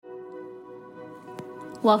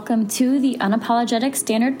Welcome to the Unapologetic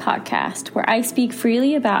Standard Podcast, where I speak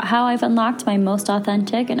freely about how I've unlocked my most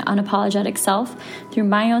authentic and unapologetic self through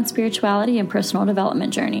my own spirituality and personal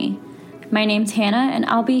development journey. My name's Hannah, and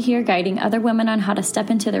I'll be here guiding other women on how to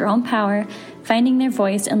step into their own power, finding their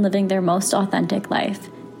voice, and living their most authentic life.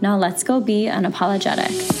 Now let's go be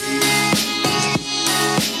unapologetic.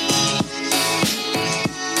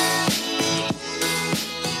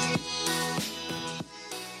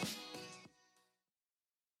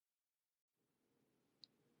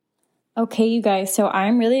 Okay, you guys, so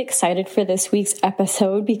I'm really excited for this week's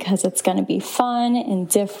episode because it's going to be fun and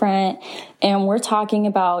different, and we're talking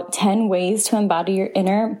about 10 ways to embody your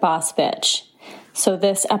inner boss bitch. So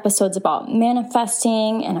this episode's about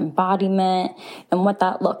manifesting and embodiment and what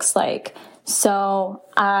that looks like. So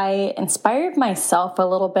I inspired myself a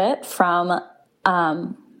little bit from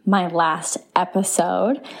my last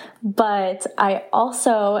episode, but I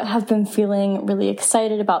also have been feeling really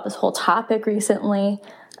excited about this whole topic recently.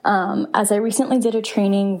 As I recently did a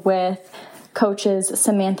training with coaches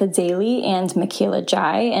Samantha Daly and Michaela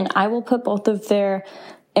Jai, and I will put both of their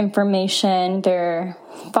information, their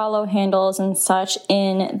follow handles and such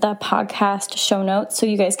in the podcast show notes so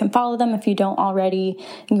you guys can follow them if you don't already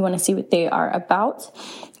and you want to see what they are about.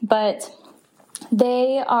 But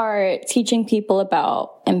they are teaching people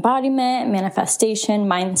about embodiment, manifestation,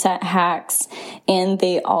 mindset hacks, and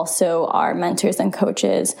they also are mentors and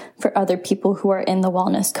coaches for other people who are in the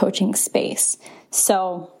wellness coaching space.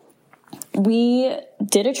 So we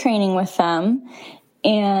did a training with them,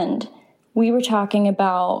 and we were talking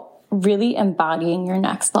about really embodying your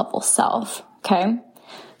next level self, okay?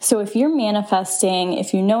 So if you're manifesting,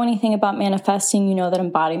 if you know anything about manifesting, you know that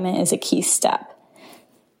embodiment is a key step.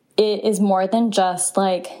 It is more than just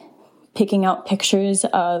like picking out pictures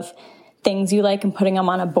of things you like and putting them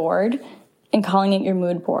on a board and calling it your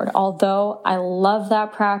mood board. Although I love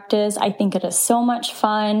that practice, I think it is so much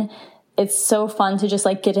fun. It's so fun to just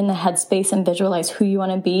like get in the headspace and visualize who you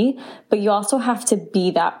want to be, but you also have to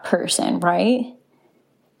be that person, right?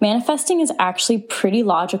 Manifesting is actually pretty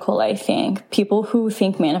logical, I think. People who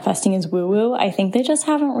think manifesting is woo-woo, I think they just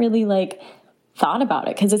haven't really like thought about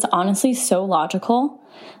it because it's honestly so logical.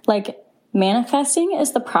 Like, manifesting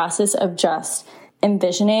is the process of just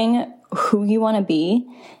envisioning who you want to be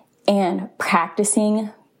and practicing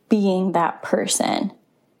being that person.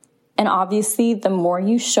 And obviously, the more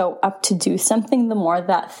you show up to do something, the more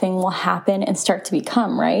that thing will happen and start to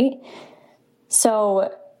become, right?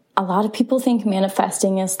 So a lot of people think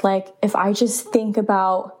manifesting is like, if I just think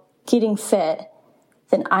about getting fit,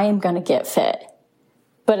 then I am going to get fit.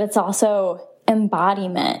 But it's also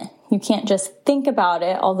embodiment. You can't just think about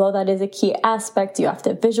it, although that is a key aspect. You have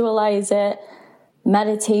to visualize it,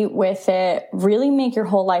 meditate with it, really make your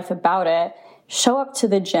whole life about it, show up to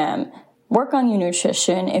the gym, work on your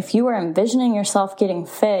nutrition. If you are envisioning yourself getting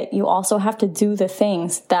fit, you also have to do the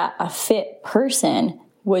things that a fit person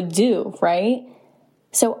would do, right?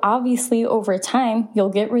 So obviously over time, you'll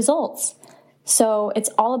get results. So it's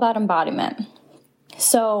all about embodiment.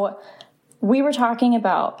 So we were talking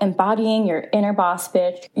about embodying your inner boss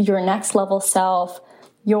bitch, your next level self,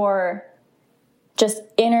 your just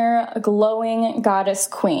inner glowing goddess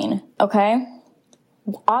queen, okay?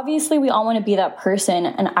 Obviously, we all want to be that person,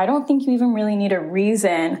 and I don't think you even really need a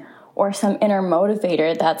reason or some inner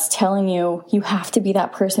motivator that's telling you you have to be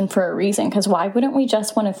that person for a reason, because why wouldn't we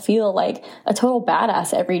just want to feel like a total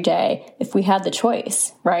badass every day if we had the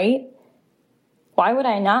choice, right? Why would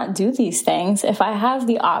I not do these things? If I have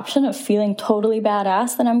the option of feeling totally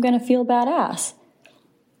badass, then I'm going to feel badass.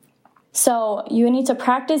 So you need to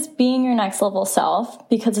practice being your next level self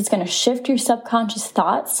because it's going to shift your subconscious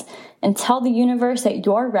thoughts and tell the universe that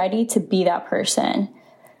you're ready to be that person.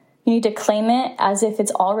 You need to claim it as if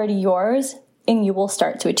it's already yours and you will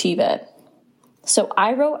start to achieve it. So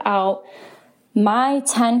I wrote out my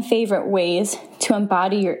 10 favorite ways to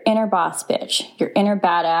embody your inner boss bitch, your inner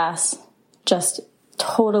badass, just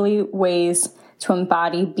totally ways to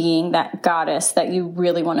embody being that goddess that you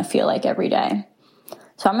really want to feel like every day.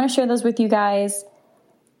 So I'm going to share those with you guys.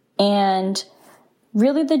 And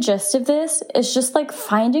really the gist of this is just like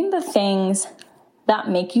finding the things that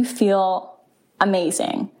make you feel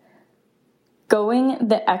amazing. Going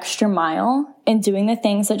the extra mile and doing the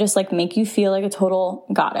things that just like make you feel like a total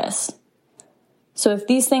goddess. So if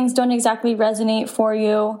these things don't exactly resonate for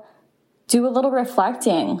you, do a little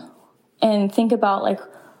reflecting. And think about like,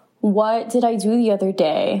 what did I do the other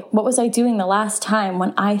day? What was I doing the last time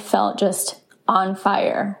when I felt just on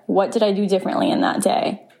fire? What did I do differently in that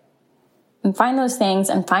day? And find those things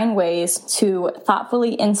and find ways to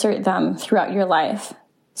thoughtfully insert them throughout your life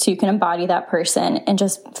so you can embody that person and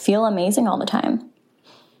just feel amazing all the time.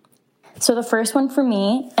 So the first one for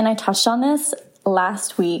me, and I touched on this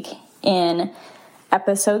last week in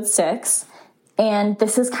episode 6, and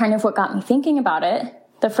this is kind of what got me thinking about it.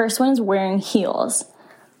 The first one is wearing heels.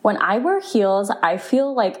 When I wear heels, I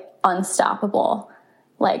feel like unstoppable.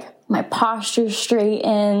 Like my posture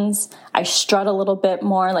straightens, I strut a little bit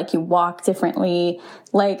more, like you walk differently.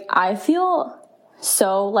 Like I feel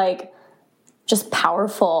so like just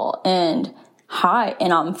powerful and hot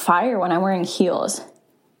and on fire when I'm wearing heels.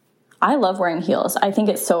 I love wearing heels. I think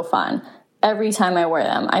it's so fun. Every time I wear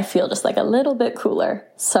them, I feel just like a little bit cooler.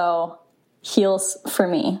 So heels for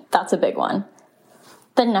me, that's a big one.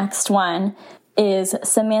 The next one is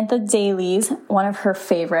Samantha Daly's, one of her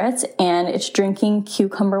favorites, and it's drinking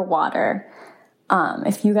cucumber water.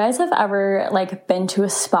 If you guys have ever like been to a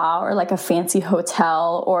spa or like a fancy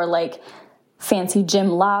hotel or like fancy gym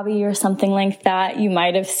lobby or something like that, you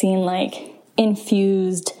might have seen like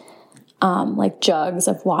infused like jugs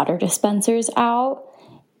of water dispensers out,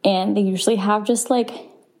 and they usually have just like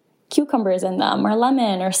cucumbers in them or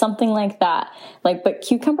lemon or something like that. Like, but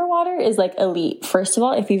cucumber water is like elite. First of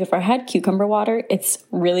all, if you've ever had cucumber water, it's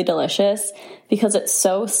really delicious because it's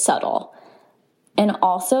so subtle. And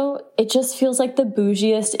also, it just feels like the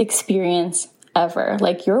bougiest experience ever.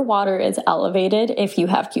 Like your water is elevated if you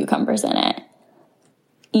have cucumbers in it.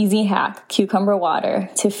 Easy hack, cucumber water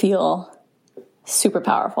to feel super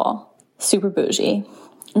powerful, super bougie.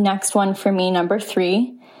 Next one for me, number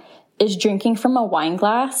 3, is drinking from a wine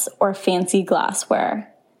glass or fancy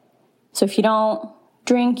glassware. So if you don't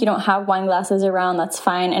drink, you don't have wine glasses around, that's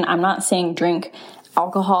fine. And I'm not saying drink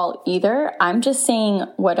alcohol either. I'm just saying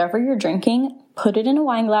whatever you're drinking, put it in a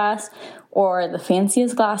wine glass or the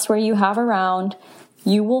fanciest glassware you have around.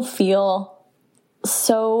 You will feel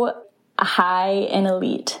so high and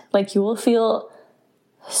elite. Like you will feel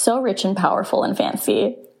so rich and powerful and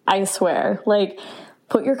fancy. I swear. Like,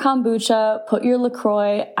 put your kombucha, put your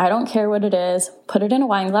LaCroix, I don't care what it is, put it in a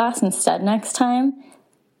wine glass instead next time,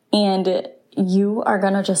 and you are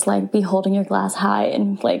gonna just like be holding your glass high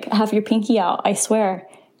and like have your pinky out, I swear.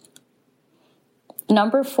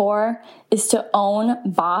 Number 4 is to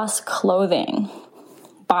own boss clothing.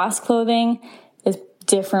 Boss clothing is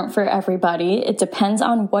different for everybody. It depends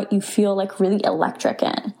on what you feel like really electric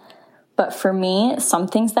in. But for me, some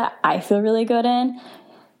things that I feel really good in,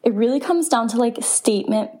 it really comes down to like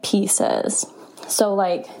statement pieces. So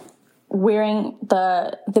like wearing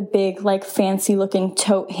the big like fancy looking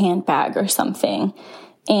tote handbag or something,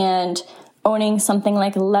 and owning something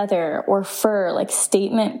like leather or fur, like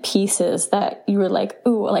statement pieces that you were like,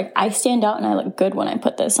 ooh, like I stand out and I look good when I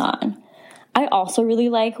put this on. I also really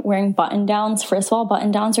like wearing button downs. First of all, button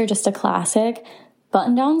downs are just a classic.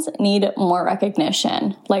 Button downs need more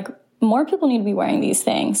recognition. Like more people need to be wearing these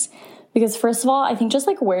things. Because first of all, I think just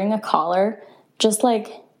like wearing a collar, just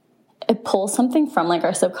like it pulls something from like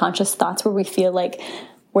our subconscious thoughts where we feel like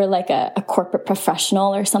we're like a corporate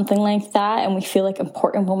professional or something like that. And we feel like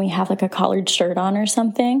important when we have like a collared shirt on or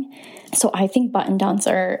something. So I think button downs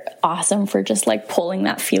are awesome for just like pulling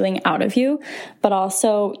that feeling out of you. But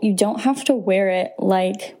also you don't have to wear it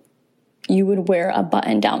like you would wear a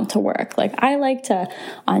button down to work. Like I like to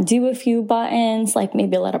undo a few buttons, like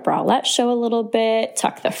maybe let a bralette show a little bit,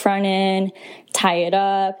 tuck the front in, tie it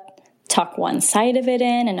up, tuck one side of it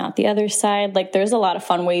in and not the other side. Like there's a lot of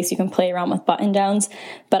fun ways you can play around with button downs,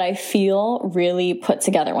 but I feel really put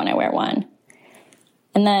together when I wear one.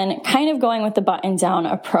 And then kind of going with the button down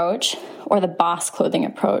approach or the boss clothing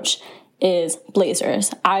approach is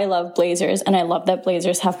blazers. I love blazers, and I love that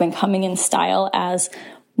blazers have been coming in style as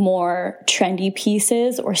more trendy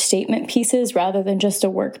pieces or statement pieces rather than just a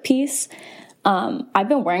work piece. I've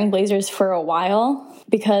been wearing blazers for a while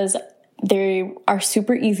because they are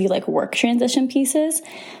super easy, like work transition pieces,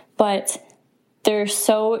 but they're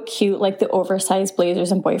so cute. Like the oversized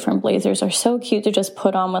blazers and boyfriend blazers are so cute to just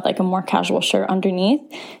put on with like a more casual shirt underneath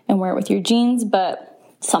and wear it with your jeans. But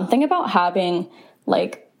something about having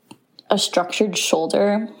like a structured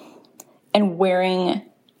shoulder and wearing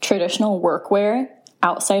traditional workwear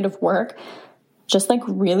outside of work just like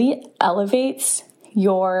really elevates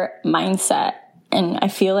your mindset. And I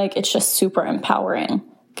feel like it's just super empowering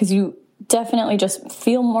because you definitely just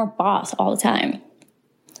feel more boss all the time.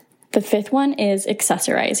 The 5th one is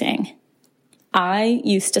accessorizing. I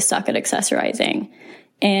used to suck at accessorizing,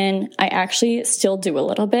 and I actually still do a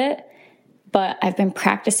little bit, but I've been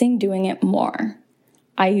practicing doing it more.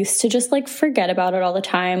 I used to just like forget about it all the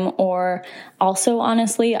time, or also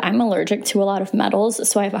honestly, I'm allergic to a lot of metals,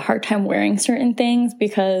 so I have a hard time wearing certain things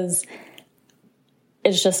because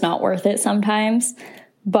it's just not worth it sometimes.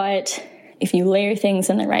 But if you layer things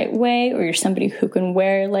in the right way, or you're somebody who can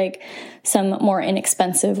wear like some more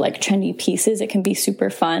inexpensive, like trendy pieces, it can be super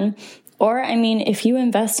fun. Or, I mean, if you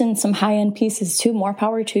invest in some high-end pieces too, more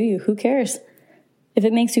power to you. Who cares? If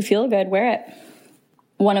it makes you feel good, wear it.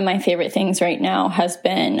 One of my favorite things right now has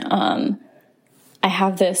been, I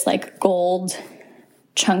have this like gold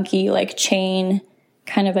chunky like chain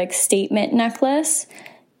kind of like statement necklace.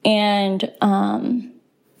 And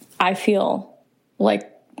I feel like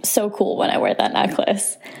so cool when I wear that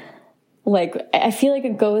necklace. Like, I feel like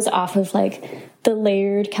it goes off of like the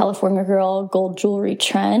layered California girl gold jewelry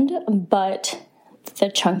trend, but the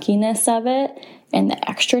chunkiness of it and the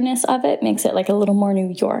extraness of it makes it like a little more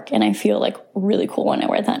New York. And I feel like really cool when I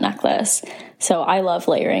wear that necklace. So I love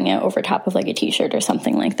layering it over top of like a t-shirt or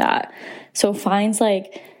something like that. So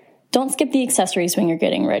don't skip the accessories when you're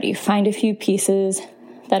getting ready. Find a few pieces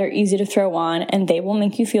that are easy to throw on, and they will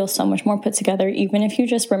make you feel so much more put together. Even if you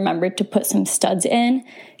just remembered to put some studs in,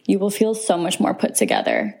 you will feel so much more put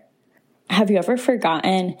together. Have you ever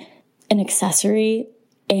forgotten an accessory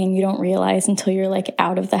and you don't realize until you're like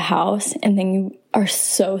out of the house, and then you are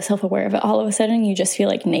so self-aware of it, all of a sudden you just feel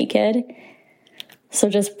like naked? So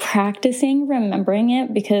just practicing remembering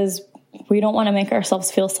it, because we don't want to make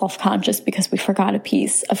ourselves feel self-conscious because we forgot a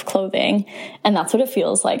piece of clothing. And that's what it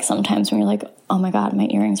feels like sometimes when you're like, oh my God, my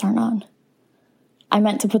earrings aren't on. I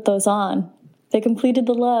meant to put those on. They completed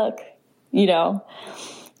the look, you know?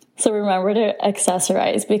 So remember to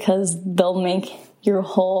accessorize, because they'll make your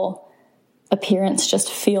whole appearance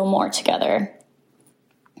just feel more together.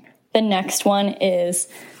 The next one is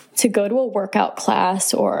to go to a workout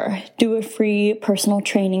class or do a free personal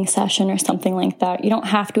training session or something like that. You don't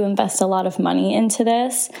have to invest a lot of money into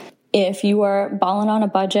this. If you are balling on a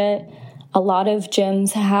budget, a lot of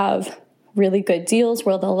gyms have really good deals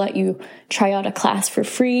where they'll let you try out a class for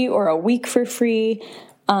free or a week for free,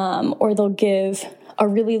 or they'll give a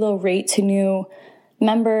really low rate to new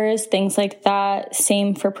members, things like that.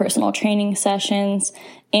 Same for personal training sessions.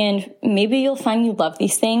 And maybe you'll find you love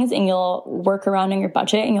these things and you'll work around in your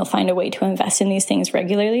budget and you'll find a way to invest in these things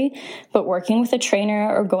regularly. But working with a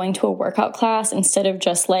trainer or going to a workout class instead of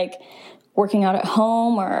just like working out at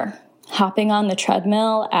home or hopping on the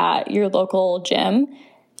treadmill at your local gym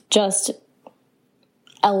just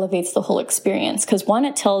elevates the whole experience. Because one,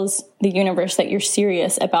 it tells the universe that you're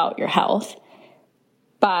serious about your health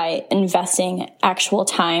by investing actual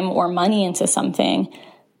time or money into something.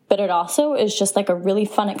 But it also is just like a really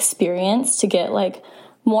fun experience to get like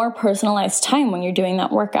more personalized time when you're doing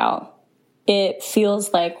that workout. It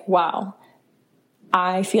feels like, wow,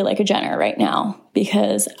 I feel like a Jenner right now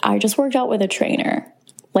because I just worked out with a trainer.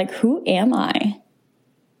 Like, who am I?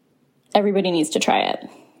 Everybody needs to try it.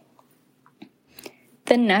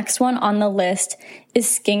 The next one on the list is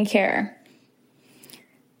skincare.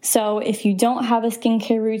 So if you don't have a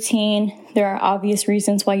skincare routine, there are obvious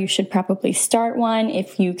reasons why you should probably start one.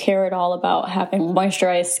 If you care at all about having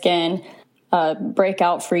moisturized skin,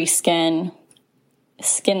 breakout-free skin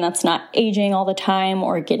that's not aging all the time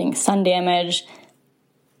or getting sun damage,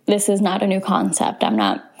 this is not a new concept. I'm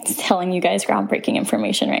not telling you guys groundbreaking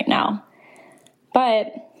information right now.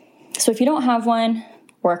 But so if you don't have one,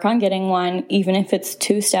 work on getting one, even if it's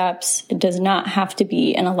 2 steps. It does not have to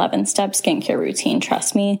be an 11-step skincare routine.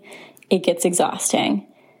 Trust me, it gets exhausting.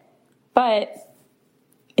 But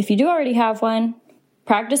if you do already have one,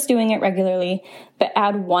 practice doing it regularly, but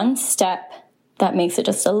add 1 step that makes it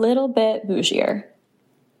just a little bit bougier,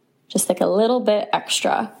 just like a little bit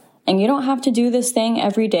extra. And you don't have to do this thing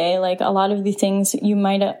every day. Like a lot of the things you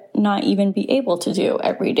might not even be able to do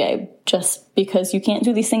every day just because you can't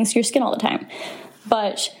do these things to your skin all the time.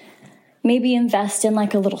 But maybe invest in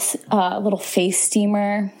like a little face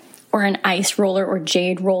steamer or an ice roller or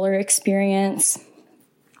jade roller experience.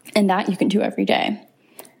 And that you can do every day.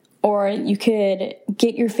 Or you could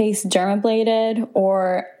get your face dermabladed,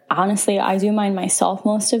 or honestly, I do mine myself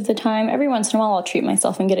most of the time. Every once in a while, I'll treat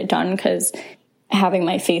myself and get it done because having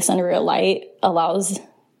my face under a light allows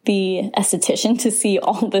the esthetician to see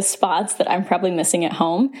all the spots that I'm probably missing at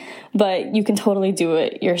home. But you can totally do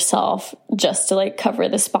it yourself just to like cover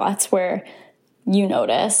the spots where you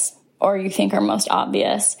notice or you think are most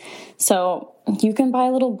obvious. So you can buy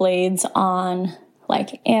little blades on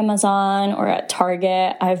like Amazon or at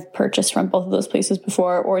Target. I've purchased from both of those places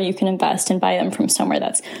before, or you can invest and buy them from somewhere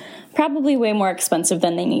that's probably way more expensive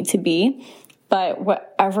than they need to be. But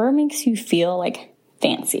whatever makes you feel like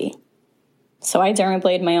fancy. So I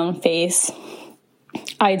dermablade my own face.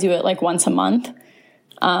 I do it like once a month.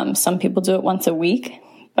 Some people do it once a week,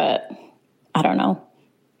 but I don't know.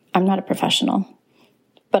 I'm not a professional,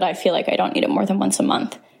 but I feel like I don't need it more than once a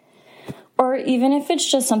month. Or even if it's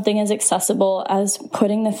just something as accessible as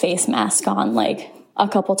putting the face mask on like a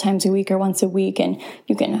couple times a week or once a week, and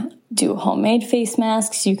you can do homemade face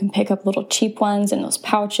masks. You can pick up little cheap ones in those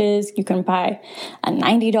pouches. You can buy a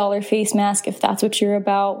 $90 face mask if that's what you're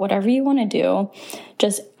about. Whatever you want to do,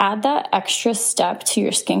 just add that extra step to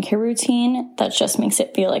your skincare routine that just makes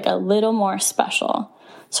it feel like a little more special.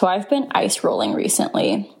 So I've been ice rolling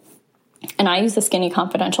recently, and I use the Skinny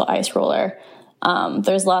Confidential ice roller.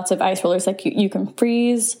 There's lots of ice rollers like you can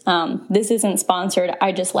freeze. This isn't sponsored.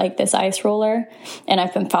 I just like this ice roller, and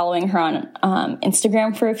I've been following her on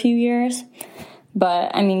Instagram for a few years.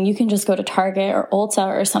 But I mean, you can just go to Target or Ulta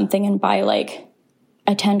or something and buy like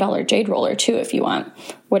a $10 jade roller too if you want.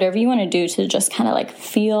 Whatever you want to do to just kind of like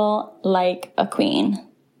feel like a queen.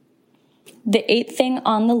 The 8th thing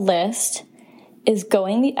on the list is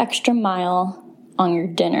going the extra mile on your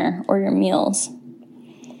dinner or your meals.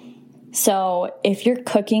 So if you're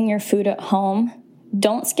cooking your food at home,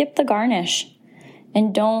 don't skip the garnish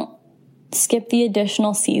and don't skip the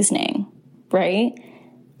additional seasoning, right?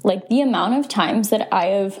 Like the amount of times that I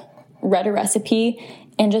have read a recipe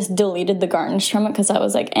and just deleted the garnish from it because I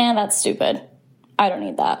was like, that's stupid. I don't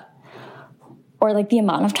need that. Or like the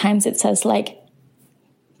amount of times it says like,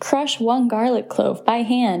 crush 1 garlic clove by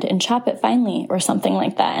hand and chop it finely or something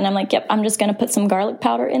like that. And I'm like, yep, I'm just going to put some garlic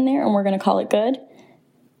powder in there and we're going to call it good.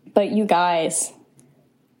 But you guys,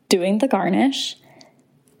 doing the garnish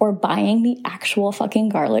or buying the actual fucking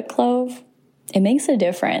garlic clove, it makes a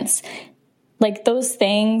difference. Like those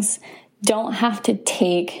things don't have to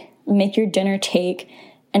make your dinner take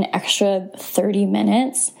an extra 30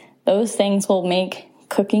 minutes. Those things will make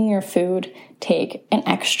cooking your food take an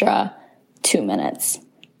extra 2 minutes.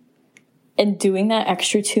 And doing that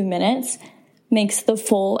extra 2 minutes makes the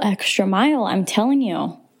full extra mile, I'm telling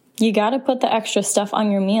you. You got to put the extra stuff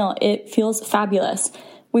on your meal. It feels fabulous.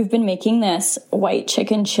 We've been making this white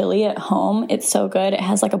chicken chili at home. It's so good. It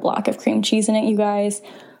has like a block of cream cheese in it, you guys.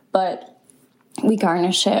 But we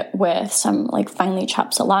garnish it with some like finely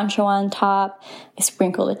chopped cilantro on top. I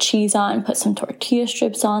sprinkle the cheese on, put some tortilla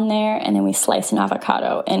strips on there, and then we slice an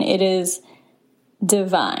avocado. And it is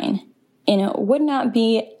divine. And it would not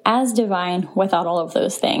be as divine without all of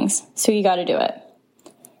those things. So you got to do it.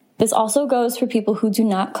 This also goes for people who do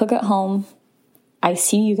not cook at home. I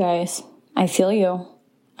see you guys. I feel you.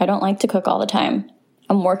 I don't like to cook all the time.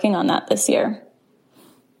 I'm working on that this year.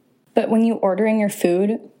 But when you ordering your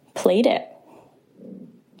food, plate it.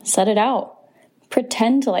 Set it out.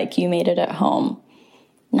 Pretend like you made it at home.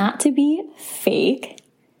 Not to be fake,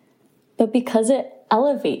 but because it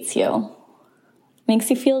elevates you.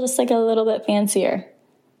 Makes you feel just like a little bit fancier.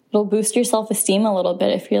 It'll boost your self-esteem a little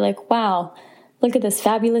bit if you're like, wow, look at this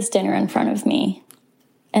fabulous dinner in front of me.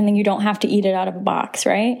 And then you don't have to eat it out of a box,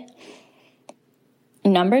 right?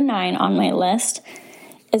 Number 9 on my list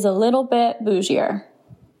is a little bit bougier.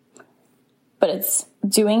 But it's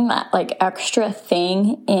doing that like extra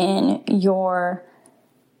thing in your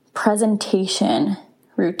presentation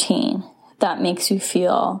routine that makes you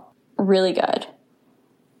feel really good.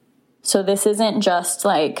 So this isn't just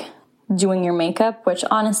like doing your makeup, which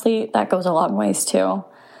honestly, that goes a long ways too.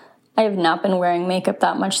 I have not been wearing makeup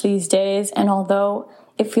that much these days, and although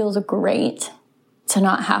it feels great to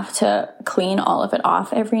not have to clean all of it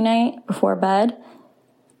off every night before bed,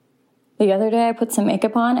 the other day I put some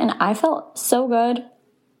makeup on and I felt so good.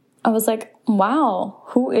 I was like, wow,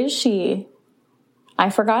 who is she? I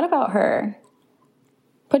forgot about her.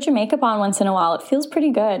 Put your makeup on once in a while. It feels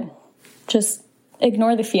pretty good. Just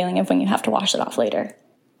ignore the feeling of when you have to wash it off later.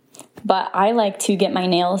 But I like to get my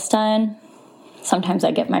nails done. Sometimes I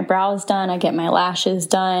get my brows done. I get my lashes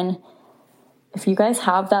done. If you guys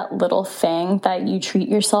have that little thing that you treat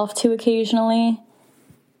yourself to occasionally,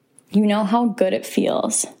 you know how good it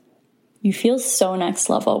feels. You feel so next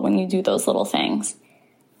level when you do those little things.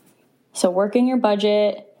 So work in your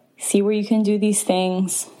budget, see where you can do these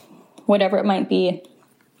things, whatever it might be.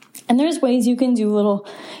 And there's ways you can do little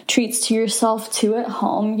treats to yourself too at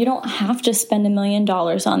home. You don't have to spend $1 million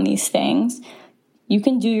on these things. You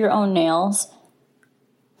can do your own nails.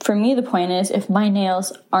 For me, the point is if my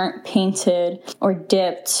nails aren't painted or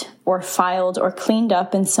dipped or filed or cleaned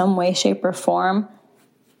up in some way, shape, or form,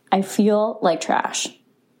 I feel like trash.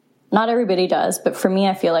 Not everybody does, but for me,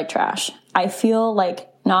 I feel like trash. I feel like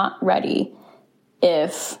not ready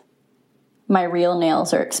if my real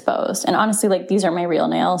nails are exposed. And honestly, like these are my real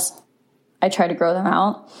nails. I try to grow them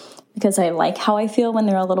out because I like how I feel when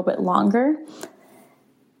they're a little bit longer.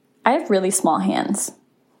 I have really small hands.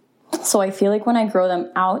 So I feel like when I grow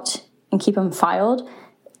them out and keep them filed,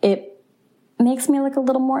 it makes me look a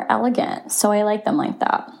little more elegant. So I like them like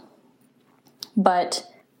that. But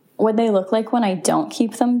what they look like when I don't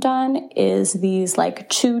keep them done is these like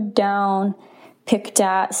chewed down, picked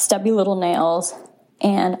at, stubby little nails.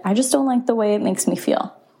 And I just don't like the way it makes me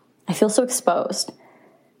feel. I feel so exposed.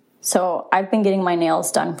 So I've been getting my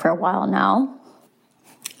nails done for a while now.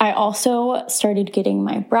 I also started getting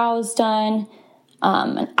my brows done.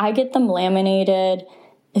 And I get them laminated.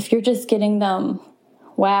 If you're just getting them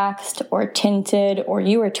waxed or tinted, or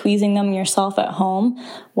you are tweezing them yourself at home,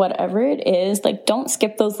 whatever it is, like, don't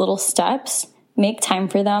skip those little steps. Make time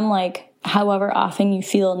for them, like however often you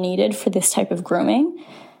feel needed for this type of grooming.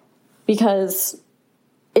 Because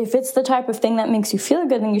if it's the type of thing that makes you feel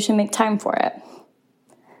good, then you should make time for it.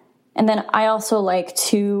 And then I also like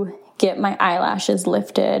to get my eyelashes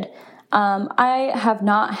lifted. I have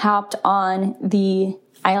not hopped on the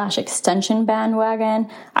eyelash extension bandwagon.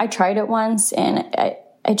 I tried it once and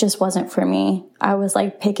it just wasn't for me. I was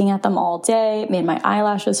like picking at them all day. It made my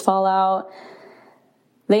eyelashes fall out.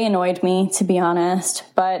 They annoyed me, to be honest.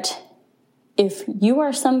 But if you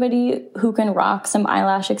are somebody who can rock some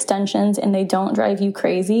eyelash extensions and they don't drive you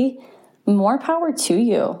crazy, more power to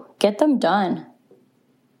you. Get them done.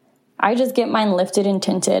 I just get mine lifted and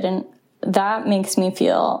tinted, and that makes me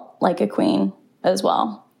feel like a queen as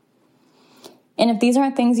well. And if these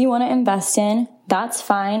aren't things you want to invest in, that's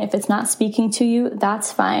fine. If it's not speaking to you,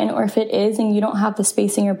 that's fine. Or if it is and you don't have the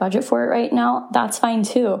space in your budget for it right now, that's fine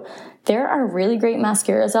too. There are really great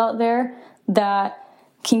mascaras out there that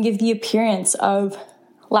can give the appearance of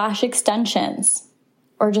lash extensions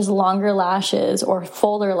or just longer lashes or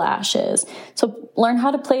fuller lashes. So learn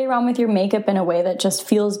how to play around with your makeup in a way that just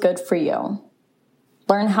feels good for you.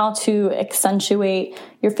 Learn how to accentuate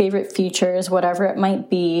your favorite features, whatever it might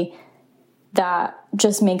be, that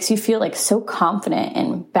just makes you feel like so confident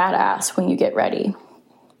and badass when you get ready.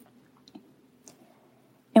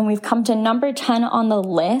 And we've come to number 10 on the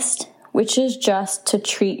list, which is just to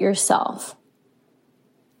treat yourself.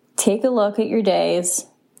 Take a look at your days.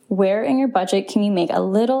 Where in your budget can you make a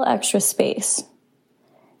little extra space?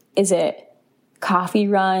 Is it coffee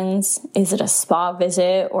runs? Is it a spa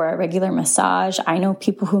visit or a regular massage? I know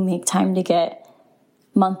people who make time to get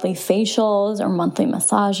monthly facials or monthly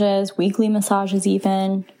massages, weekly massages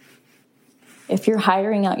even. If you're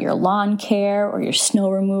hiring out your lawn care or your snow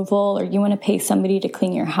removal, or you want to pay somebody to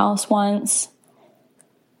clean your house once,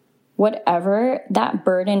 whatever that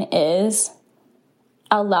burden is,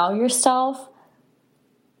 allow yourself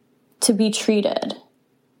to be treated.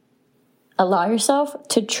 Allow yourself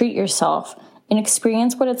to treat yourself and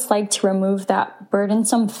experience what it's like to remove that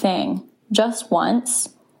burdensome thing just once,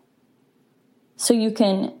 so you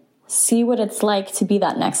can see what it's like to be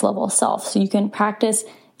that next level self. So you can practice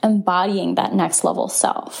embodying that next level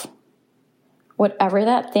self. Whatever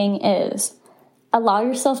that thing is, allow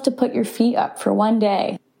yourself to put your feet up for one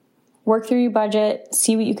day. Work through your budget,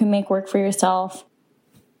 see what you can make work for yourself.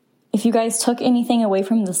 If you guys took anything away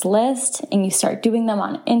from this list and you start doing them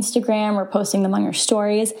on Instagram or posting them on your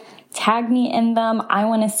stories, tag me in them. I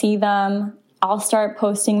want to see them. I'll start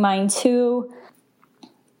posting mine too.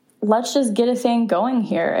 Let's just get a thing going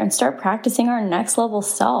here and start practicing our next level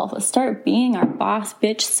self. Let's start being our boss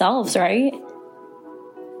bitch selves, right?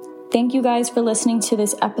 Thank you guys for listening to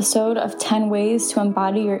this episode of 10 Ways to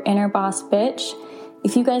Embody Your Inner Boss Bitch.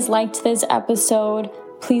 If you guys liked this episode,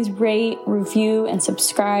 please rate, review, and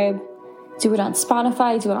subscribe. Do it on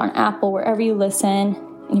Spotify, do it on Apple, wherever you listen.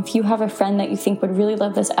 And if you have a friend that you think would really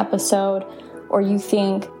love this episode, or you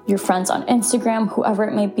think your friends on Instagram, whoever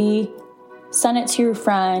it might be, send it to your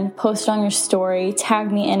friend, post it on your story,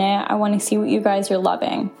 tag me in it. I want to see what you guys are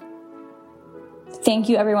loving. Thank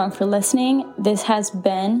you everyone for listening. This has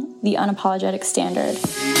been the Unapologetic Standard.